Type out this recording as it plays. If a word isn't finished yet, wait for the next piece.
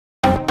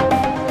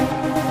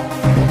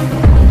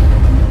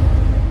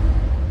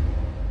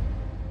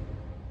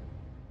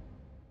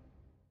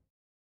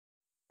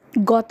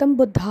Gautam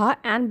Buddha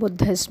and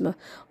Buddhism.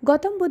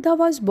 Gautam Buddha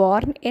was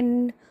born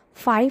in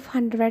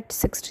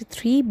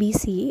 563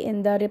 BC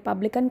in the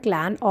Republican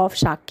clan of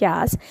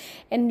Shakyas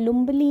in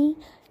Lumbini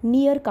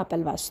near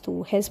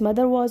Kapilvastu. His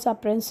mother was a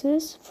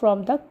princess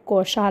from the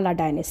Koshala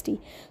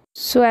dynasty.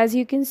 So, as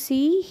you can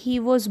see, he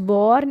was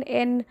born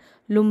in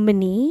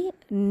Lumbini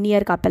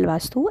near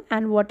Kapilvastu,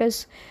 and what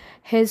is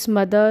his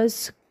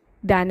mother's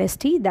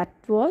dynasty? That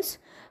was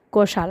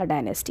Koshala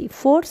dynasty.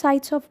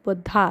 Foresights of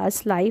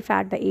Buddha's life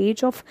at the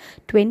age of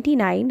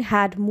 29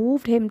 had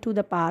moved him to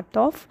the path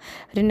of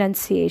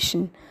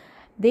renunciation.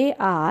 They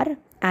are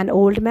an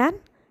old man,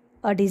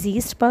 a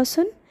diseased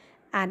person,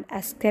 an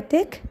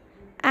ascetic,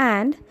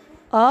 and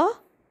a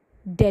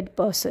dead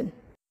person.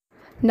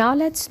 Now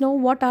let's know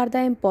what are the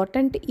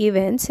important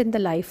events in the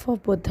life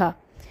of Buddha.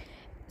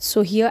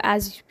 So here,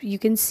 as you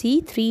can see,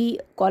 3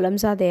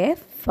 columns are there.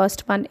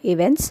 First one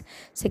events,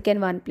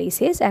 second one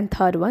places, and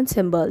third one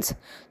symbols.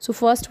 So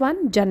first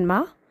one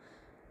Janma,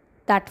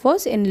 that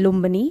was in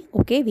Lumbini.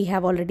 Okay, we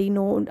have already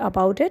known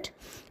about it.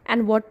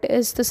 And what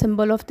is the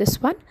symbol of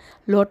this one?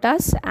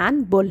 Lotus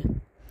and bull.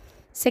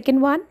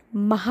 Second one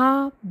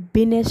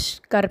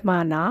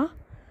Mahabhinishkarmana.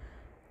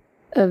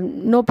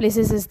 No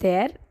places is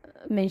there,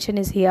 mention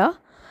is here.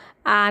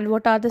 And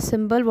what are the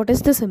symbol? What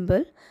is the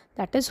symbol?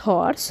 That is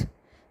horse.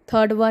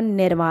 Third one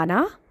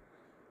Nirvana,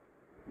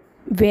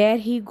 where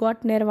he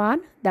got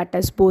Nirvana, that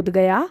is Bodh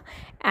Gaya.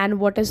 And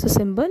what is the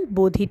symbol?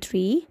 Bodhi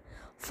tree.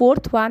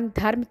 Fourth one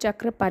Dharma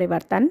Chakra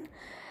Parivartan,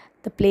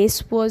 the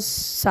place was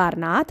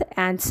Sarnath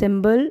and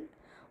symbol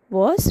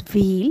was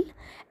wheel.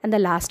 And the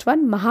last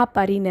one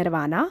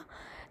Mahaparinirvana,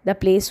 the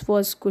place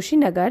was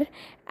Kushinagar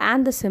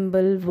and the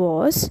symbol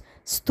was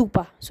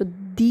stupa. So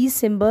these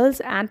symbols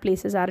and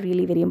places are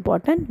really very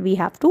important. We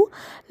have to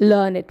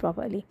learn it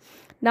properly.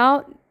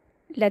 Now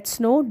let's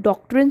know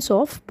doctrines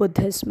of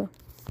Buddhism.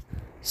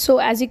 So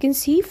as you can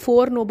see,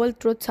 4 noble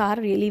truths are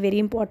really very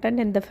important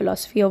in the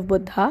philosophy of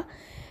Buddha.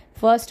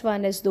 First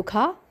one is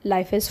Dukha,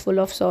 life is full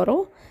of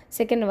sorrow.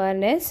 Second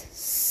one is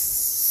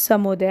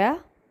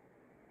Samudaya,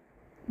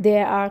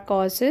 there are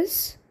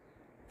causes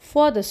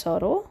for the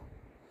sorrow.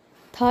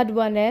 Third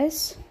one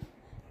is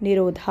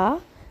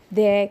Nirodha,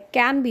 they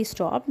can be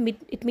stopped.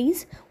 It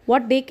means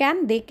what they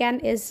can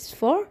is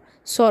for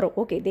sorrow.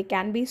 Okay, they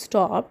can be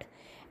stopped.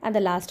 And the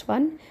last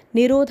one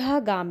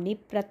Nirodha Gamni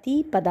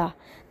Pratipada,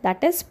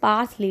 that is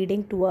path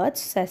leading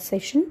towards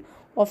cessation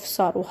of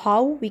sorrow,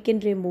 how we can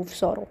remove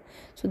sorrow.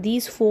 So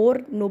these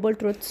 4 noble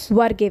truths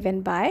were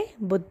given by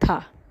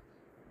Buddha.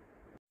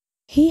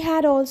 He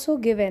had also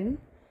given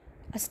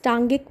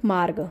Astangik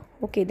Marga.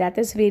 Okay, that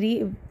is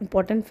very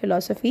important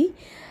philosophy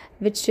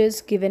which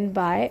is given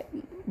by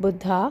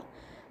Buddha.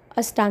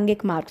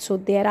 Astangik Marg. So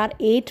there are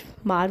 8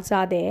 margs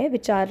are there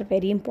which are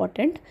very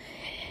important.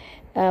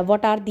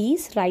 What are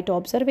these? Right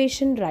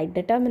observation, right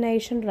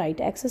determination, right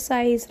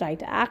exercise,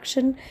 right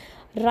action,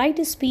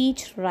 right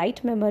speech,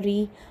 right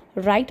memory,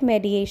 right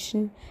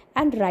mediation,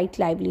 and right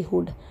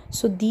livelihood.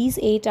 So these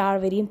 8 are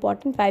very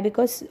important. Why?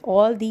 Because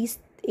all these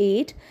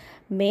 8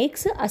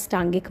 makes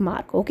Astangik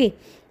Marg. Okay.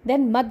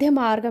 Then Madhya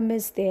Margam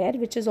is there,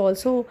 which is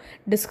also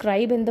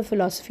described in the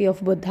philosophy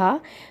of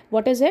Buddha.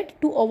 What is it?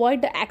 To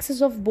avoid the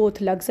excess of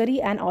both luxury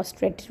and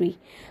austerity.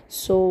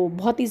 So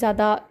बहुत ही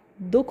ज़्यादा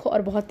दुख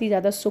और बहुत ही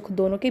ज़्यादा सुख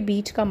दोनों के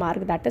बीच का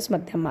मार्ग, that is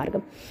मध्यम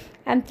मार्ग.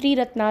 And 3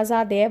 ratnas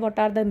are there. What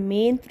are the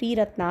main 3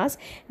 ratnas?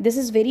 This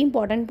is very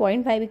important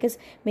point. Why? Because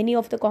many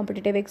of the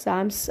competitive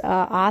exams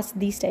ask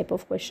these type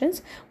of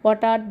questions.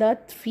 What are the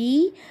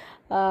 3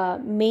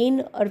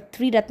 main or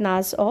 3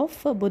 ratnas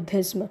of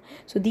Buddhism?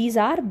 So these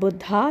are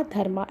Buddha,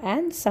 Dharma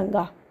and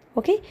Sangha.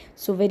 Okay,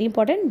 so very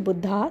important,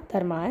 Buddha,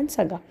 Dharma and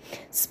Sangha.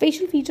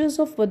 Special features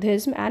of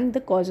Buddhism and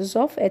the causes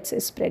of its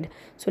spread.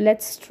 So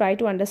let's try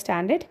to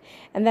understand it,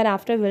 and then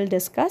after we'll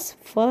discuss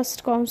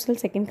first council,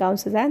 second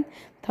council and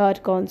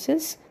third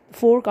councils,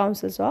 4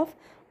 councils of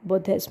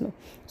Buddhism.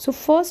 So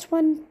first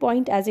one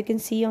point, as you can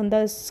see on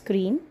the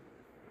screen,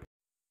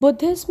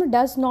 Buddhism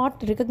does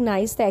not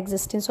recognize the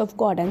existence of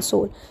God and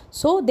soul.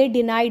 So they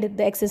denied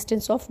the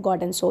existence of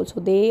God and soul. So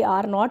they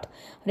are not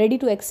ready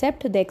to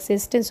accept the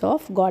existence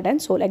of God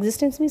and soul.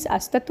 Existence means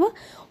अस्तित्व.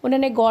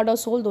 उन्होंने God और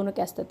soul दोनों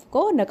के अस्तित्व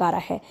को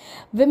नकारा है.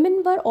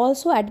 Women were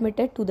also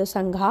admitted to the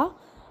Sangha.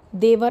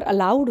 They were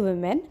allowed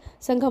women.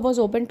 Sangha was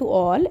open to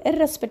all,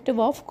 irrespective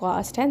of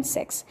caste and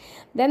sex.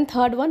 Then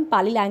third one,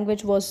 Pali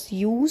language was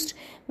used,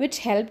 which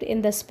helped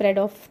in the spread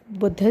of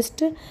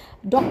Buddhist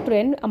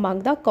doctrine among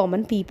the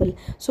common people.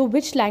 So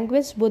which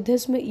language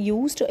Buddhism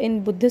used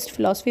in Buddhist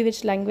philosophy,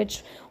 which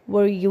language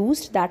were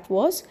used? That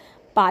was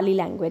Pali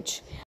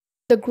language.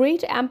 The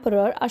great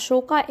emperor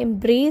Ashoka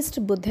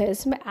embraced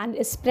Buddhism and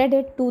spread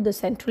it to the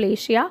Central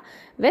Asia,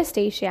 West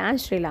Asia and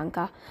Sri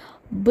Lanka.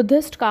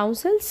 Buddhist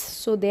councils,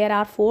 so there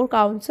are 4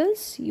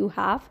 councils you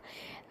have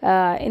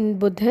in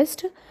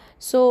Buddhist.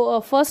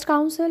 So first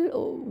council,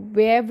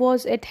 where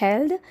was it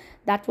held?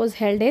 That was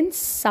held in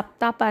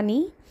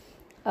Saptapani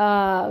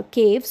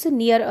caves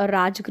near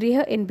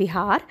Rajgriha in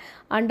Bihar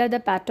under the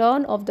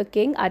pattern of the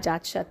king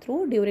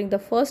Ajatashatru. During the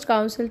first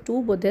council,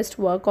 two Buddhist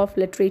work of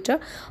literature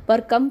were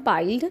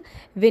compiled,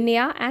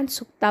 Vinaya and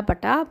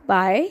Suktapata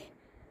by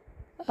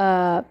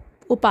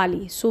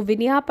Upali. So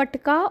Vinaya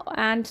Pataka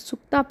and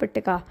Sukta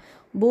Pataka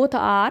both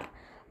are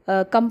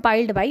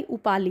compiled by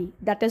Upali.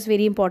 That is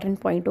very important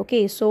point.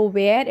 Okay, so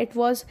where it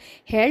was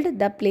held,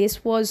 the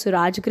place was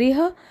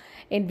Rajgriha,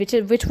 in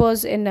which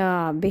was in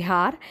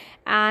Bihar,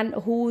 and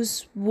who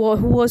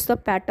was the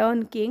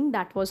pattern king,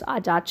 that was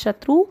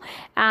Ajatashatru.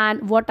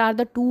 And what are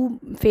the two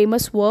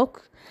famous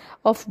works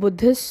of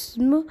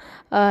Buddhism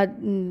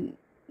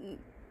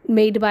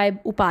made by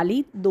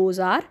Upali? Those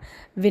are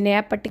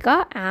Vinaya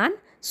Pataka and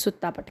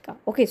Sutta Pataka.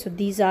 Okay, so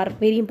these are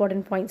very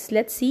important points.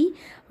 Let's see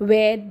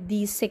where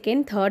the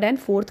second, third, and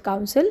fourth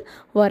council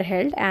were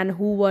held and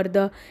who were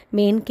the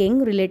main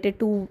king related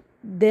to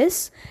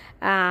this,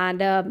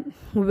 and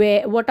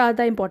what are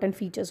the important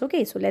features.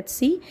 Okay, so let's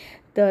see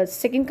the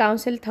second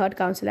council, third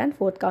council, and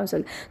fourth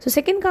council. So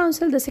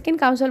the second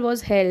council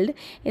was held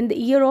in the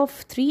year of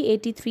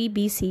 383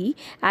 BC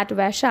at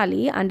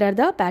Vaishali under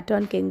the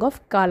pattern king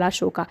of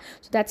Kalashoka.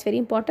 So that's very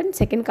important.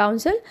 Second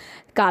council,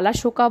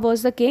 Kalashoka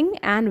was the king,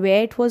 and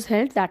where it was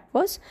held, that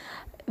was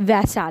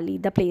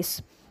Vaishali, the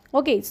place.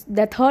 Okay,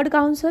 the third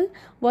council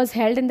was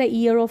held in the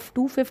year of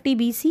 250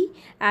 BC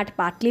at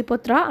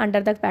Patliputra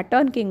under the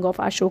pattern king of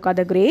Ashoka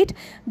the Great.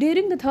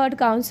 During the third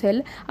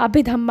council,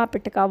 Abhidhamma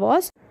Pitaka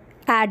was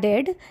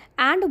added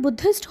and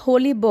Buddhist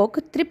holy book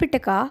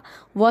Tripitaka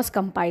was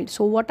compiled.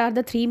 So what are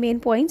the three main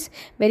points?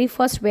 Very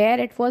first, where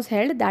it was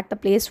held, that the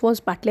place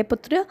was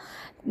Patliputra.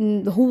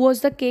 Who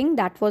was the king?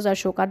 That was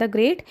Ashoka the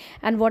Great.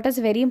 And what is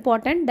very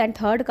important, that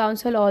third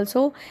council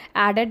also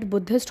added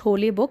Buddhist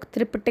holy book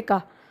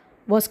Tripitaka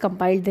was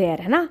compiled there,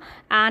 है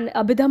and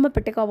Abhidhamma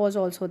Pitaka was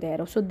also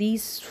there. So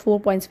these 4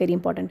 points very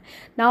important.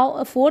 Now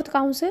a fourth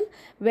council,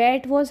 where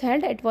it was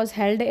held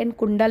in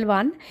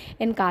Kundalwan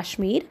in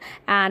Kashmir,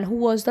 and who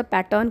was the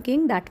pattern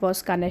king? That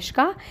was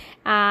Kanishka.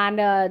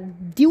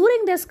 And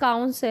during this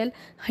council,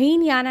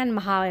 Hinayan and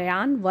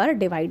Mahayan were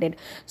divided.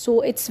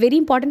 So it's very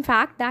important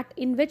fact that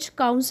in which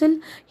council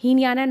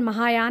Hinayan and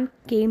Mahayan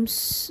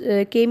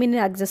came in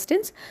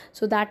existence.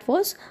 So that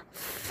was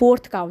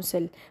fourth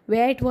council.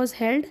 Where it was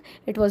held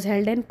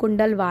in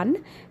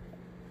Kundalwan,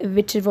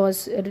 which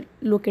was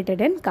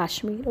located in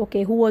Kashmir.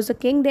 Okay, who was the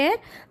king there?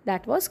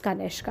 That was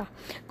Kanishka.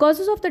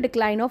 Causes of the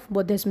decline of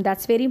Buddhism,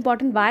 that's very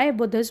important. Why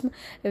Buddhism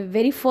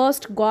very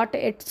first got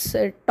its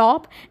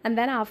top and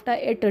then after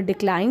it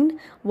declined?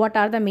 What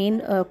are the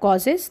main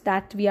causes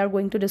that we are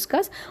going to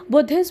discuss?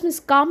 Buddhism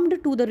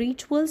succumbed to the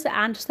rituals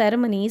and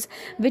ceremonies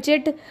which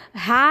it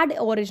had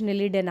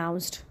originally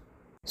denounced.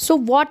 So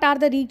what are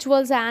the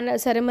rituals and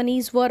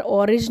ceremonies were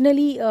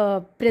originally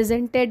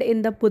presented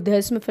in the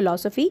Buddhism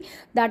philosophy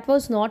that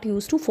was not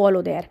used to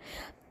follow there?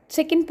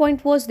 Second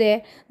point was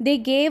there, they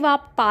gave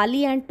up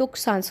Pali and took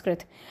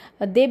Sanskrit.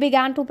 They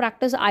began to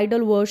practice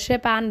idol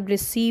worship and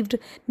received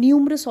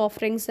numerous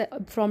offerings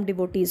from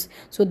devotees.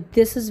 So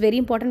this is very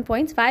important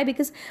points. Why?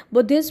 Because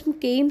Buddhism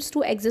came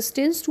to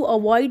existence to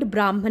avoid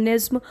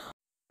Brahmanism.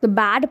 The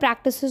bad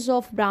practices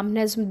of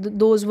Brahmanism,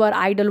 those were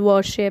idol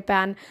worship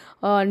and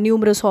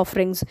numerous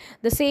offerings.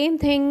 The same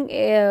thing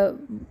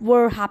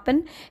were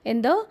happen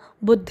in the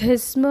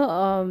Buddhism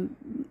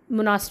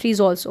monasteries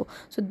also.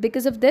 So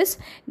because of this,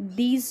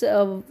 these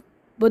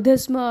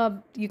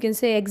Buddhism, you can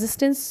say,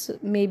 existence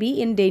may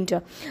be in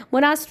danger.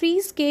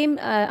 Monasteries came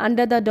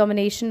under the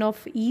domination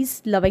of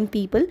ease-loving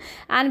people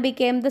and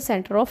became the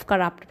center of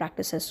corrupt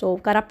practices. So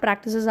corrupt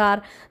practices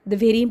are the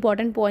very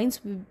important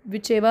points,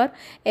 whichever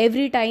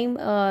every time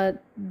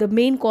the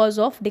main cause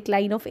of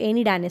decline of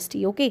any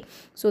dynasty. Okay,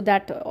 so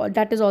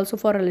that is also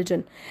for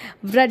religion.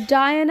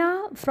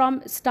 Vajrayana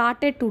from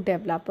started to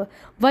develop.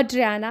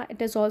 Vajrayana,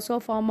 it is also a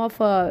form of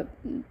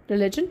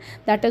religion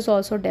that is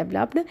also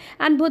developed,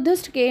 and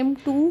Buddhists came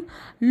to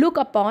look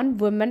upon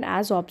women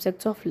as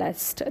objects of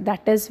lust.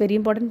 That is very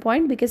important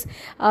point, because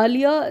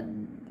earlier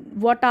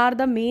what are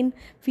the main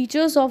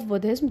features of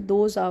Buddhism,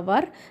 those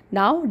were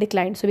now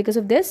declined. So because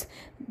of this,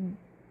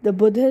 the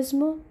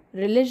Buddhism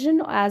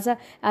religion as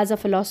a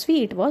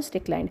philosophy, it was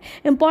declined.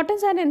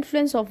 Importance and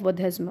influence of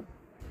Buddhism.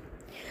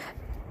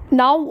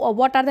 Now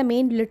what are the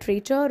main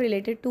literature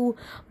related to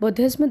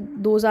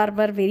Buddhism? Those were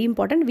very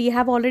important. We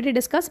have already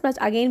discussed, but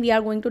again we are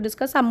going to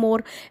discuss some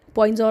more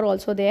points are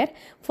also there.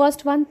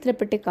 First one,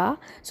 Tripitaka.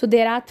 So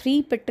there are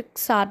three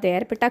Pitaks are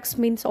there. Pitaks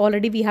means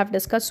already we have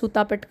discussed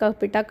Sutta Pitaka,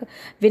 Pitak,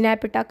 Vinaya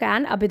Pitaka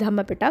and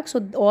Abhidhamma Pitaka.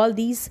 So all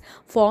these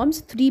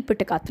forms three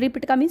Pitaka. Three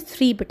Pitaka means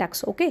three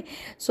Pitaks. Okay.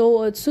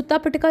 So Sutta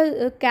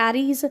Pitaka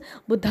carries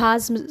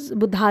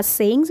Buddha's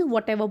sayings,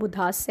 whatever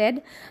Buddha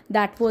said,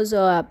 that was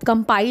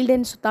compiled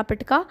in Sutta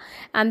Pitaka.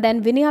 And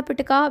then Vinaya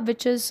Pitaka,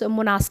 which is a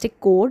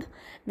monastic code,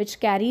 which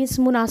carries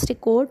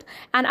monastic code,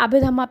 and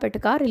Abhidhamma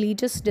Pitaka,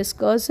 religious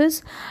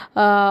discourses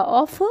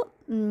of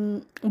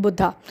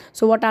Buddha.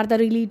 So what are the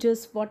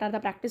religious, what are the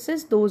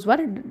practices? Those were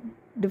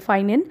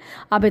define in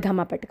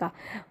Abhidhamma Pitaka.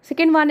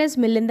 Second one is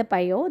Milinda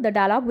Payo, the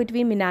dialogue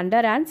between Menander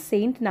and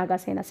Saint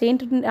Nagasena.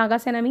 Saint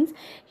Nagasena means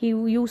he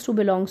used to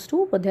belongs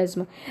to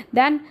Buddhism.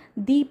 Then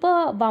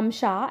Deepa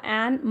Vamsha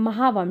and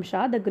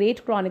Mahavamsha, the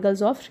great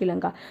chronicles of Sri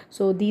Lanka.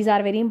 So these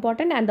are very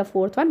important. And the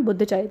fourth one,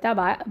 Buddha Charita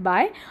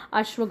by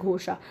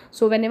Ashwaghosha.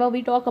 So whenever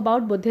we talk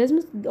about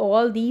Buddhism,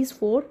 all these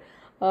four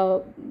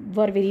were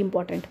very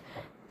important.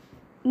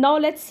 Now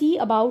let's see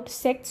about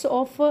sects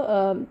of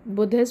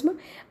Buddhism.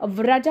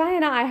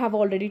 Vrajayana I have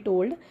already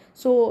told.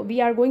 So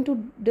we are going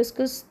to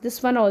discuss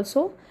this one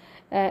also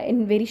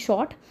in very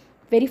short.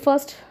 Very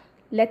first,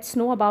 let's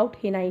know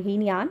about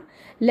Hinayan,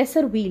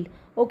 lesser wheel.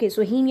 Okay,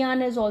 so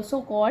Hinayan is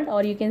also called,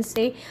 or you can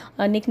say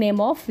a nickname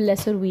of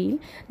lesser wheel.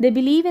 They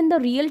believe in the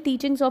real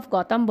teachings of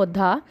Gautam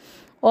Buddha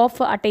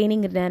of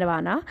attaining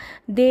nirvana.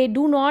 They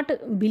do not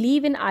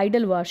believe in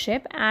idol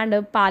worship,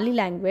 and Pali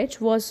language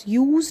was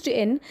used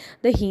in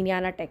the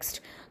Hinayana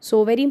text.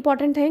 So very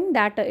important thing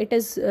that it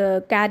is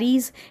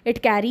carries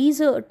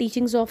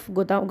teachings of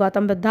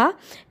Gautam Buddha,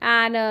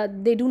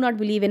 and they do not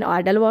believe in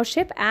idol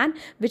worship, and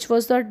which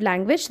was the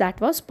language,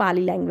 that was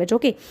Pali language.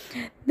 Okay,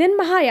 then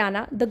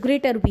Mahayana, the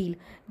greater wheel,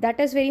 that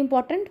is very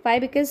important. Why?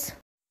 Because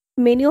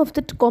many of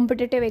the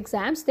competitive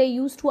exams, they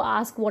used to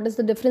ask what is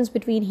the difference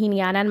between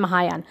Hinayana and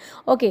Mahayana.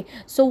 Okay,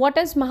 so what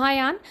is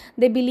Mahayana?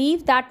 They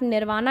believe that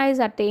nirvana is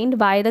attained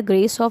by the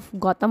grace of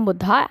Gautam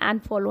Buddha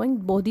and following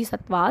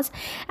bodhisattvas,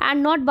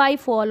 and not by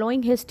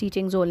following his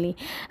teachings only.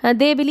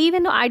 They believe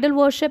in idol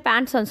worship,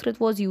 and Sanskrit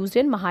was used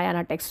in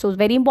Mahayana text. So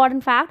very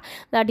important fact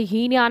that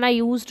Hinayana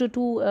used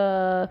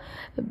to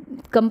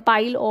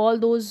compile all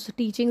those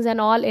teachings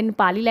and all in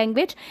Pali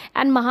language,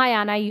 and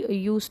Mahayana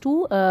used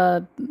to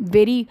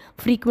very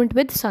frequent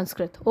with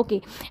Sanskrit.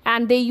 Okay,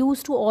 and they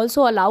used to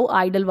also allow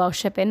idol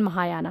worship in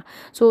Mahayana.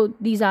 So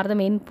these are the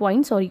main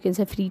points, or you can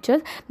say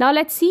features. Now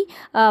let's see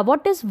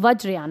what is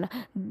Vajrayana.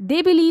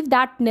 They believe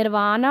that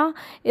nirvana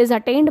is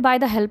attained by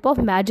the help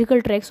of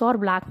magical tricks or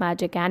black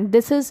magic, and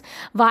this is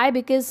why,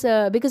 because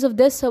of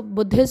this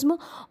Buddhism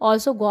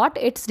also got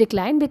its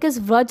decline, because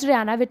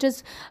Vajrayana, which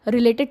is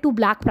related to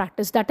black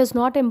practice, that is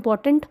not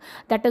important,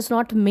 that is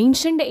not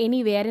mentioned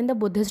anywhere in the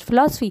Buddhist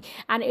philosophy,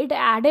 and it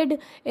added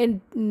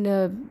in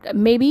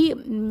maybe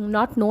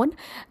not known,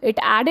 it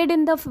added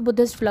in the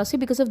Buddhist philosophy.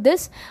 Because of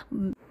this,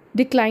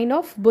 decline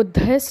of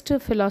Buddhist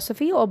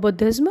philosophy or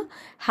Buddhism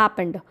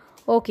happened.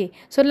 Okay,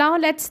 so now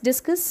let's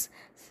discuss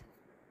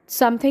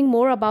something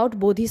more about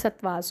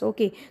bodhisattvas.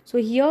 Okay, so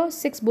here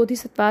 6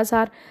 bodhisattvas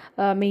are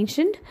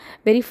mentioned.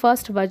 Very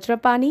first,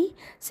 Vajrapani.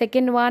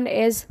 Second one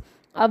is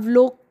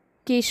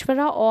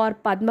Avalokeshvara or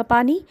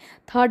Padmapani.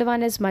 Third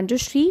one is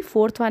Manjushri.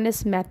 Fourth one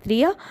is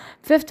Maitreya.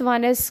 Fifth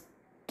one is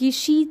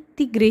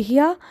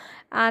Kishitigrihya,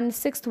 and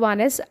sixth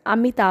one is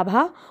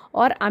Amitabha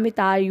or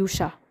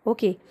Amitayusha.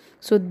 Okay,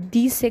 so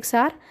these 6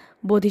 are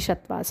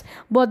bodhisattvas.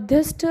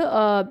 Buddhist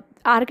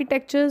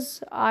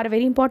architectures are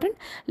very important.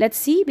 Let's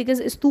see, because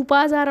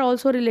stupas are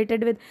also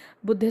related with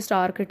Buddhist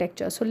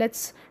architecture. So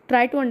let's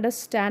try to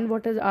understand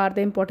what are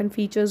the important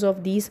features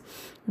of these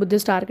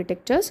Buddhist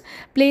architectures.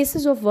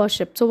 Places of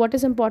worship. So what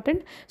is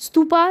important?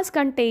 Stupas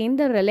contain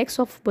the relics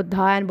of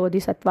Buddha and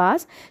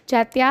bodhisattvas.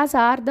 Chaityas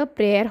are the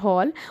prayer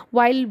hall,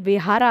 while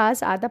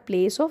viharas are the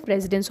place of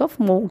residence of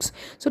monks.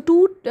 So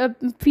two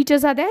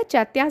features are there,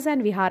 chaityas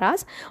and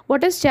viharas.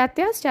 What is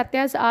chaityas?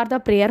 Chaityas are the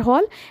prayer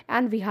hall,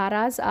 and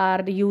viharas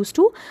are used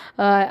to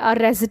a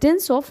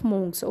residence of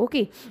monks.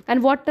 Okay,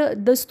 and what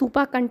the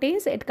stupa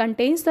contains? It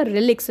contains the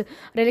relics.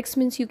 Relics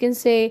means you can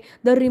say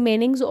the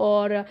remainings,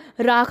 और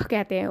राख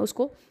कहते हैं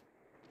उसको,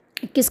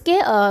 किसके?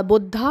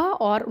 बुद्धा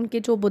और उनके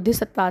जो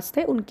बुद्धिसत्वास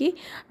थे, उनकी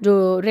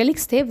जो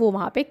रेलिक्स थे वो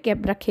वहाँ पे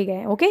केप रखे गए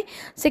हैं. Okay,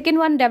 second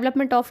one,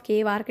 development of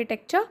cave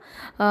architecture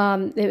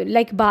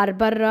like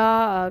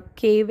Barbara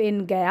केव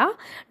इन गया.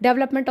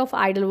 Development of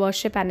idol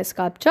worship and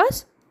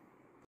sculptures.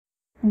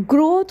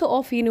 Growth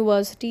of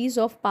universities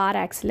of par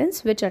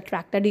excellence, which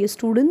attracted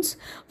students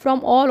from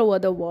all over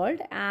the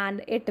world,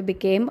 and it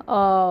became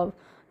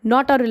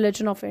not a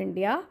religion of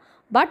India,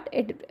 but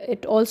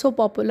it also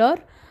popular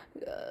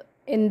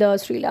in the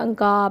Sri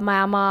Lanka,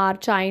 Myanmar,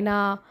 China,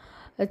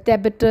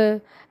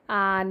 Tibet,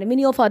 and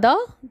many of other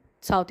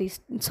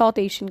South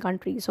Asian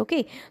countries.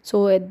 Okay,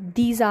 so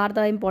these are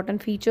the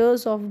important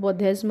features of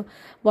Buddhism.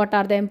 What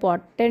are the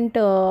important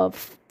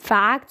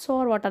facts,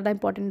 or what are the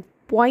important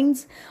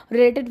points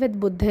related with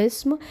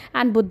Buddhism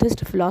and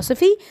Buddhist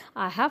philosophy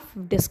I have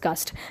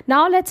discussed.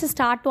 Now let's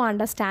start to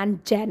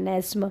understand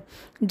Jainism.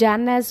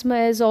 Jainism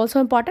is also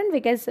important,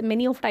 because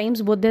many of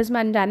times Buddhism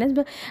and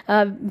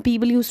Jainism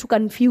people used to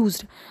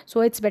confused.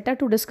 So it's better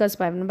to discuss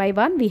one by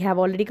one. We have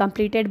already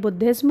completed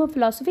Buddhism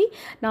philosophy.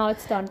 Now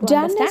it's time to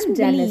understand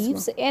Jainism.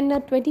 Believes in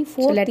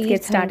 24 so let's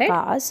get started,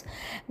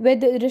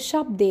 with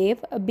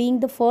Rishabdev being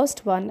the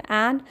first one,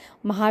 and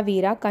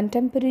Mahavira,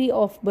 contemporary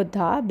of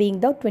Buddha, being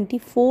the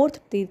 24th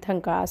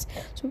Tirthankars.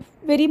 So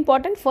very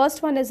important.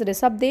 First one is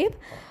Rishabdev.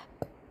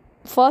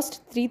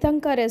 First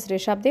Tirthankar is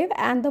Rishabdev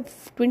and the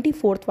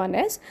 24th one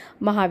is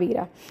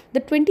Mahavira. The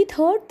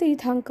 23rd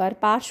Tirthankar,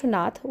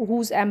 Parshvanath,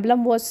 whose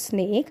emblem was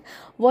snake,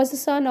 was the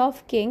son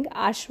of King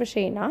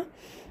Ashwasena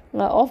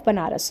of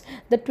Banaras.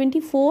 The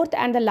 24th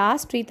and the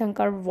last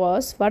Tirthankar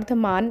was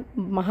Vardhaman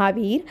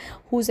Mahavir,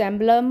 whose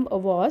emblem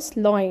was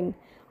lion.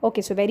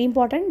 Okay, so very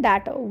important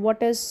that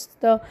what is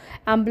the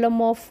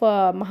emblem of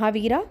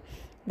Mahavira?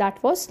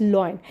 That was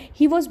lion.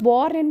 He was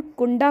born in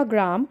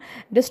Kundagram,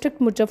 district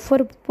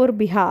Muzaffarpur,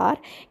 Bihar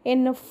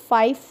in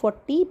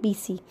 540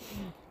 BC.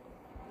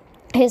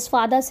 His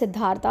father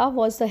Siddhartha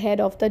was the head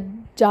of the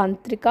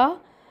Jantrika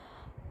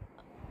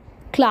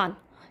clan.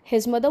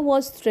 His mother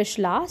was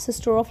Trishla,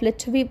 sister of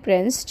Litvi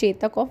prince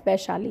Chetak of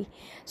Vaishali.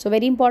 So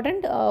very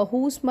important,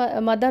 whose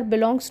mother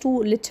belongs to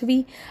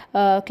Litvi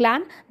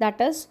clan, that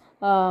is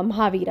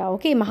Mahavira.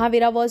 Okay,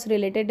 Mahavira was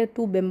related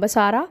to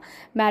Bimbasara,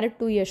 married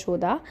to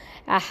Yashoda,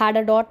 had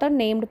a daughter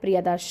named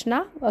Priya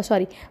Darshana,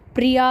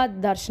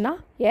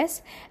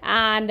 yes,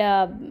 and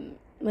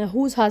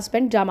whose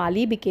husband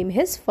Jamali became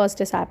his first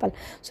disciple.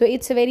 So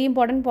it's a very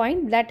important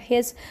point that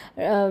his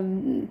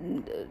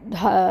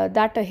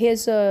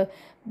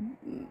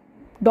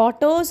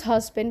daughter's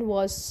husband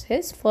was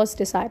his first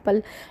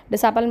disciple.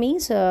 Disciple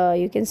means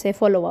you can say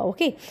follower.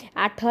 Okay,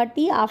 at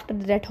 30, after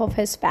the death of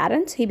his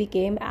parents, he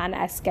became an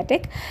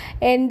ascetic.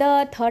 In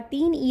the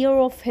 13th year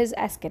of his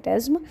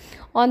asceticism,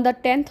 on the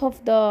 10th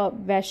of the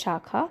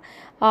Vaishakha,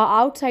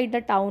 outside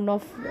the town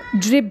of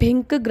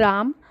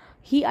Dribhinkagram,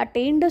 he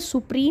attained the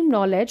supreme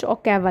knowledge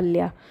of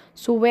Kavalya.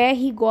 So where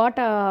he got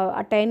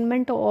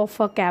attainment of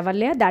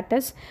Kavalya, that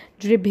is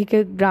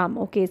Dribhigram.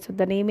 Okay, so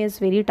the name is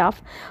very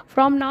tough.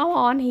 From now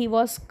on, he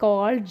was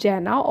called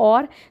Jaina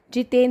or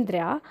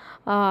Jitendra.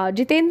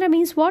 Jitendra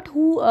means what?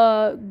 Who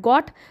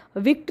got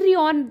victory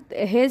on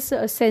his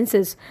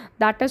senses.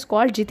 That is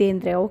called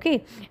Jitendra.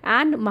 Okay,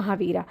 and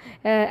Mahavira.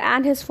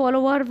 And his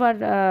followers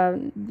were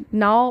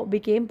now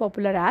became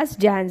popular as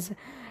Jains.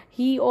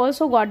 He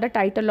also got the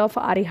title of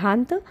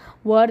Arihant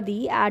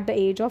worthy at the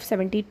age of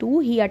 72.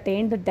 He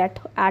attained the death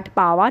at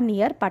Pawa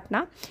near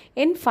Patna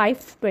in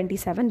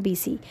 527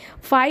 BC.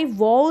 5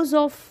 vows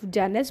of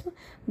Jainism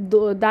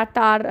that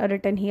are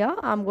written here.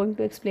 I am going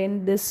to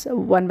explain this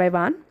one by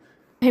one.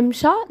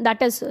 Himsa,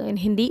 that is in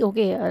Hindi,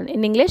 okay,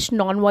 in English,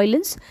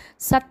 non-violence.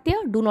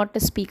 Satya, do not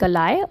speak a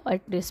lie,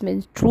 this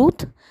means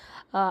truth.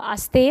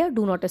 Asteya,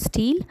 do not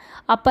steal.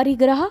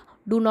 Aparigraha,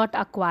 do not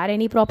acquire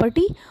any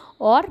property.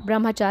 Or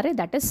Brahmacharya,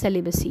 that is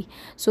celibacy.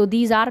 So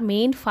these are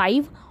main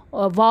 5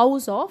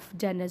 vows of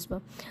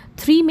Jainism.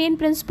 3 main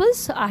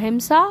principles: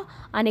 ahimsa,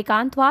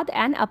 anekantvad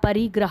and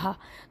aparigraha.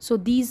 So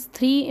these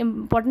 3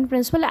 important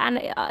principles, and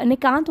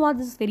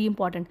anekantvad is very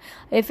important.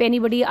 If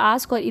anybody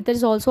asks, or it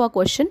is also a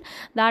question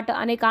that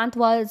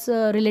anekantvad is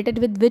related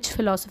with which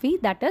philosophy,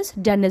 that is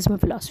Jainism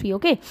philosophy.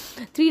 Okay,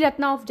 3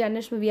 ratna of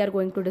Jainism we are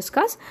going to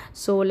discuss.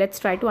 So let's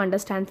try to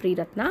understand 3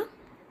 ratna.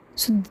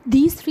 So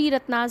these 3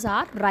 ratnas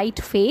are right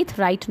faith,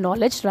 right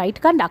knowledge, right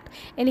conduct.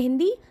 In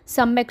Hindi,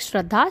 Samyak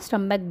Shraddha,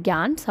 Samyak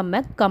Gyan,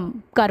 Samyak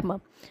Karma.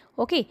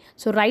 Okay,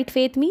 so right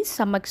faith means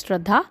Samyak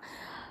Shraddha,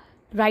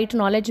 right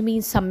knowledge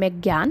means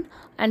Samyak Gyan,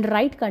 and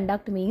right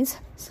conduct means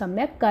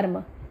Samyak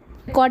Karma.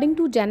 According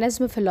to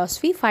Jainism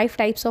philosophy, 5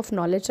 types of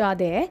knowledge are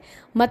there: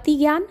 Mati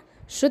Gyan,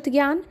 Shrut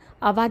Gyan,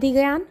 Avadhi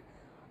Gyan,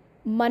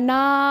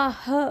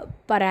 Manah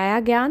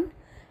Paraya Gyan,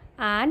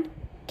 and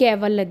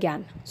Kevala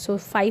Gyan. So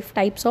 5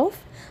 types of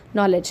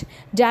knowledge.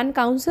 Jain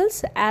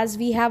councils, as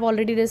we have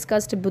already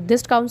discussed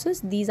Buddhist councils,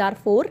 these are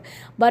 4,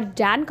 but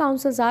Jain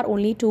councils are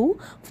only 2.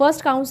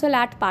 First council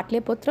at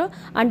Patliputra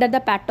under the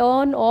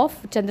pattern of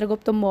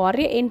Chandragupta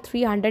Maurya in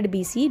 300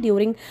 BC,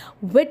 during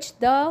which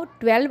the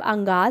 12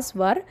 Angas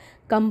were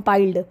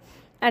compiled.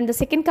 And the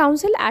second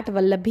council at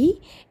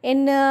Vallabhi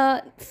in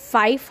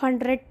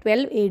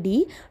 512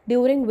 AD,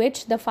 during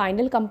which the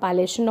final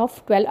compilation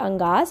of 12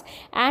 Angas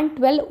and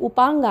 12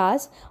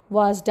 Upangas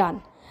was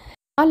done.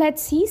 Now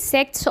let's see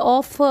sects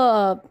of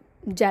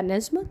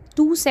Jainism.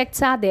 2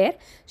 sects are there,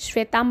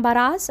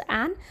 Shvetambaras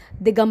and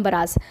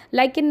Digambaras.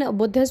 Like in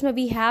Buddhism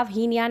we have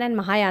Hinayana and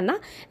Mahayana.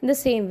 In the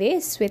same way,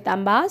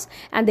 Shvetambars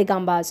and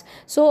Digambars.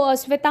 So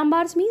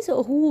Shvetambars means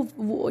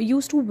who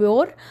used to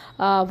wear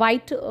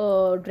white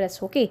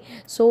dress. Okay,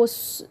 so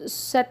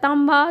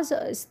Shvetambars,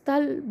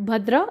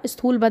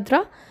 Sthul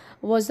Bhadra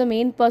was the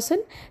main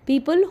person.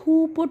 People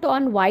who put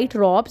on white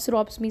robes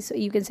means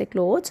you can say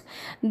clothes,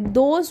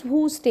 those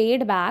who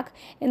stayed back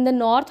in the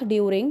north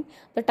during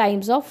the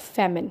times of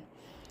famine.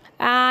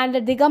 And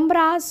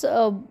Digambaras,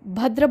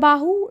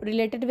 Bhadrabahu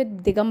related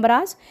with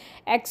Digambaras,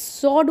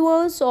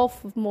 exodus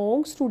of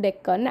monks to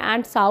Deccan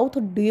and south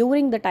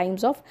during the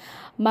times of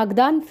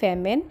Magdan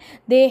famine.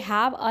 They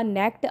have a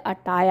naked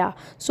attire.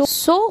 So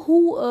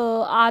who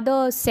are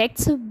the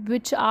sects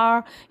which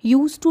are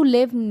used to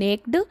live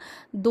naked?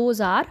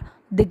 Those are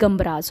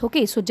Digambaras.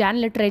 Okay, so Jain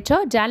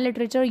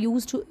literature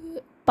used to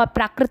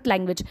Prakrit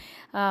language.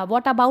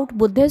 What about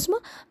Buddhism?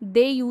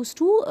 They used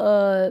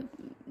to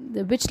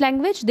which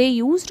language they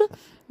used?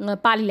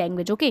 Pali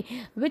language, okay,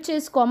 which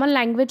is common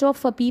language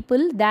of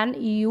people than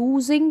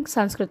using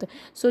Sanskrit.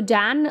 So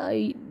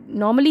Jan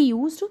normally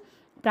used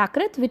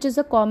Prakrit, which is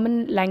a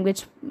common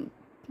language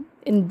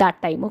in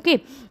that time,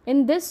 okay.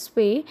 In this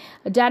way,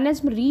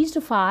 Jainism reached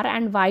far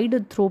and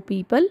wide through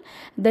people.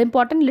 The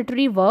important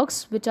literary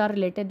works which are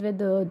related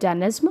with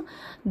Jainism,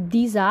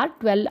 these are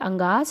 12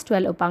 angas,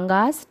 12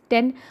 upangas,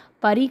 10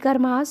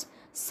 parikarmas,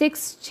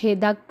 6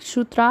 chedak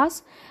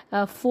sutras,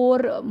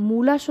 4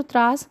 mula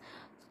sutras,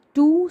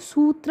 2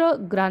 sutra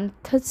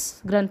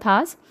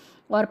granthas,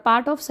 or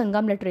part of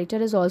Sangam literature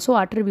is also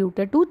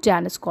attributed to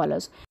Jain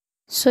scholars.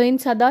 So in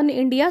southern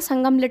India,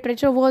 Sangam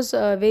literature was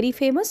very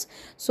famous.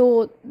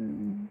 So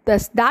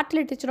that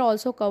literature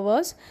also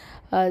covers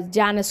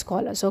Jain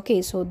scholars.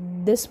 Okay, so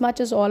this much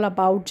is all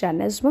about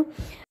Jainism.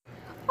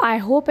 I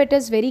hope it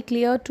is very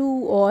clear to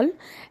all.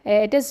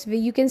 It is,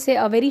 you can say,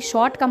 a very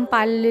short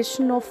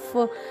compilation of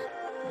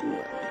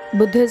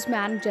Buddhism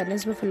and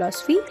Jainism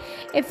philosophy.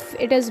 If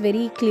it is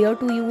very clear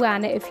to you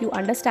and if you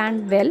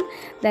understand well,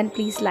 then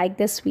please like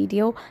this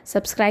video,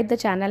 subscribe the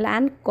channel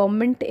and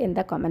comment in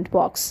the comment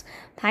box.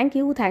 Thank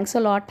you. Thanks a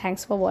lot.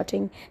 Thanks for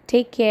watching.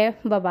 Take care.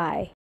 Bye bye.